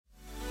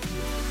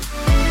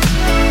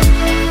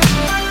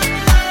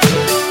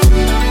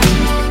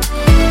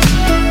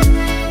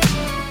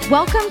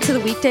Welcome to the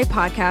Weekday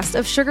podcast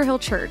of Sugar Hill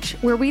Church,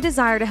 where we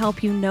desire to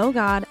help you know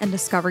God and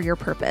discover your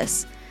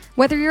purpose.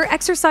 Whether you're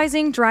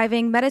exercising,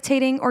 driving,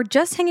 meditating, or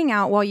just hanging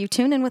out while you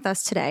tune in with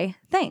us today,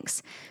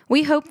 thanks.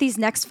 We hope these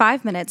next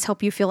 5 minutes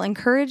help you feel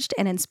encouraged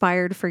and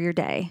inspired for your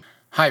day.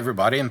 Hi,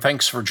 everybody, and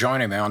thanks for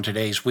joining me on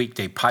today's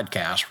Weekday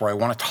podcast, where I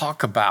want to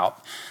talk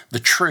about the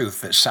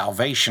truth that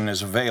salvation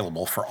is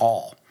available for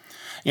all.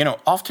 You know,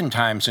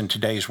 oftentimes in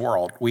today's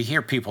world, we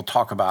hear people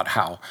talk about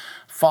how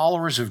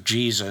followers of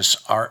Jesus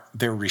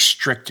they're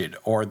restricted,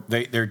 or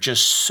they're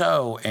just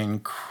so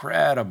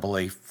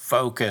incredibly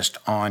focused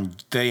on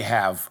they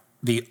have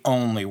the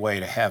only way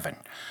to heaven,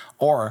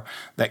 or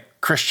that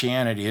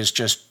Christianity is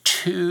just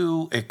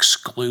too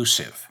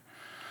exclusive.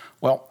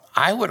 Well,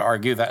 I would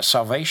argue that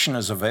salvation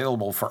is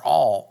available for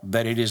all,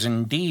 that it is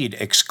indeed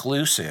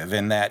exclusive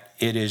in that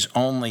it is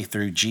only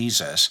through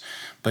Jesus,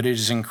 but it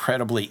is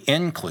incredibly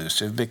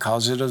inclusive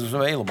because it is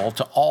available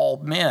to all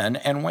men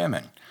and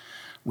women.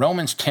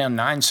 Romans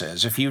 10:9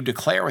 says, if you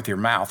declare with your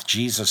mouth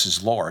Jesus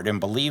is Lord and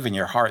believe in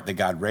your heart that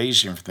God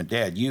raised him from the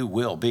dead, you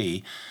will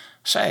be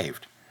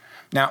saved.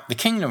 Now, the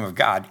kingdom of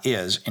God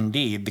is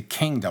indeed the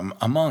kingdom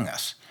among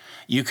us.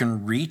 You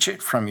can reach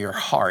it from your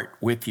heart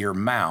with your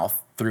mouth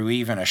through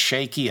even a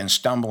shaky and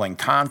stumbling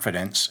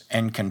confidence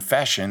and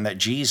confession that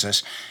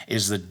Jesus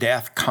is the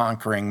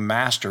death-conquering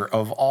master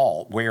of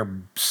all, where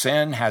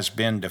sin has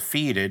been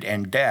defeated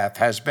and death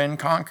has been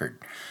conquered.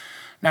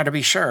 Now, to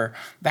be sure,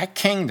 that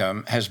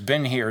kingdom has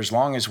been here as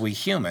long as we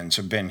humans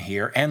have been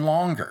here and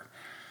longer,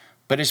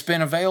 but it's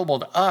been available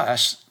to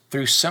us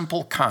through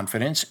simple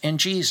confidence in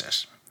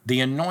Jesus,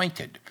 the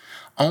anointed,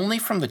 only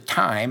from the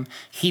time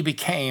he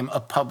became a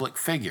public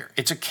figure.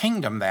 It's a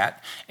kingdom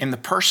that, in the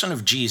person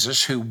of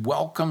Jesus, who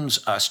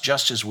welcomes us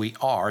just as we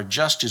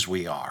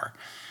are,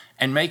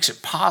 and makes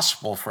it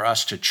possible for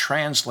us to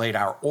translate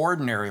our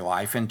ordinary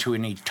life into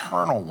an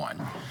eternal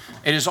one.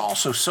 It is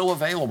also so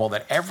available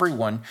that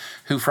everyone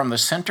who from the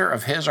center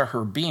of his or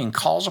her being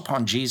calls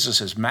upon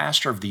Jesus as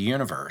master of the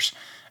universe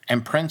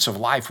and Prince of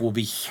life will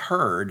be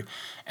heard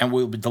and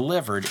will be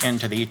delivered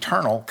into the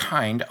eternal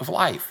kind of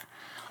life.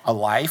 A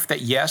life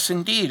that, yes,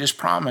 indeed, is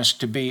promised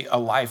to be a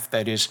life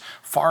that is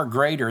far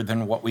greater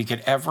than what we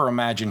could ever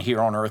imagine here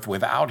on earth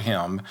without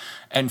him,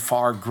 and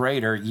far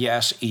greater,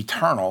 yes,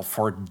 eternal,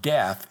 for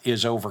death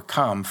is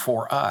overcome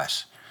for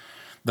us.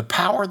 The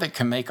power that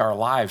can make our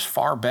lives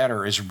far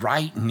better is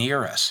right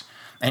near us,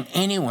 and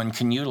anyone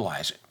can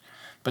utilize it.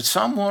 But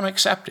some won't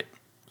accept it.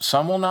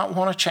 Some will not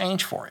want to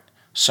change for it.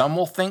 Some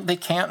will think they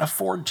can't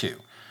afford to.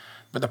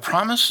 But the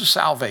promise of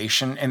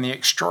salvation and the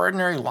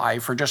extraordinary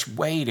life are just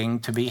waiting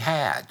to be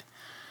had.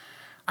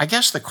 I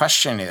guess the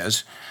question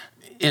is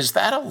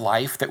that a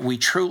life that we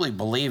truly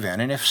believe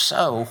in? And if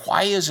so,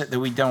 why is it that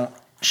we don't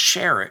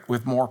share it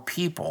with more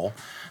people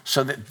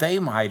so that they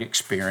might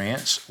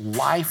experience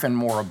life in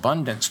more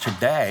abundance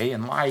today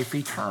and life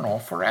eternal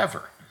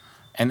forever?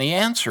 And the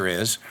answer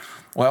is,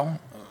 well,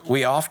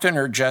 we often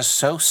are just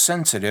so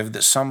sensitive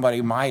that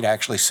somebody might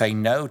actually say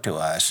no to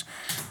us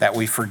that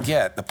we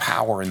forget the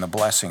power and the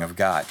blessing of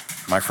God.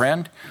 My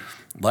friend,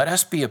 let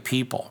us be a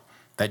people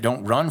that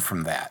don't run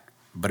from that,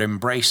 but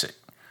embrace it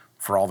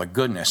for all the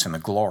goodness and the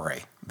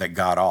glory that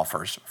God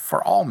offers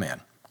for all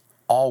men,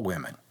 all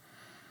women.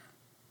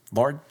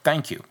 Lord,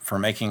 thank you for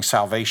making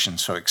salvation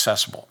so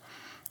accessible.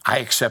 I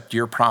accept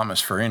your promise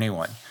for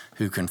anyone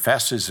who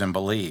confesses and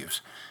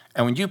believes.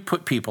 And when you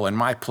put people in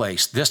my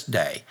place this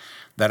day,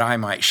 that I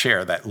might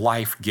share that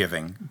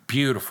life-giving,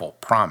 beautiful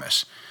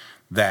promise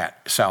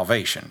that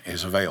salvation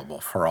is available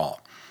for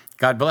all.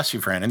 God bless you,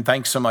 friend, and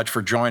thanks so much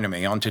for joining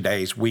me on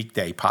today's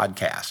Weekday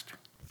podcast.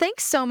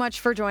 Thanks so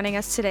much for joining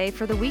us today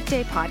for the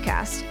Weekday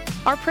podcast.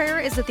 Our prayer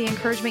is that the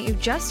encouragement you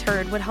just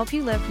heard would help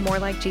you live more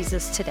like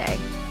Jesus today.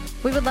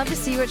 We would love to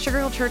see you at Sugar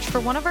Hill Church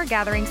for one of our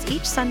gatherings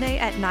each Sunday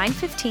at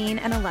 9:15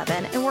 and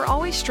 11, and we're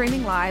always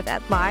streaming live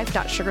at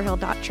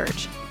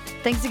live.sugarhill.church.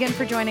 Thanks again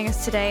for joining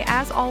us today.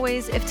 As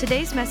always, if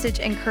today's message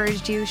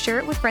encouraged you, share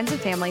it with friends and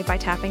family by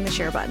tapping the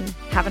share button.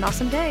 Have an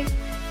awesome day.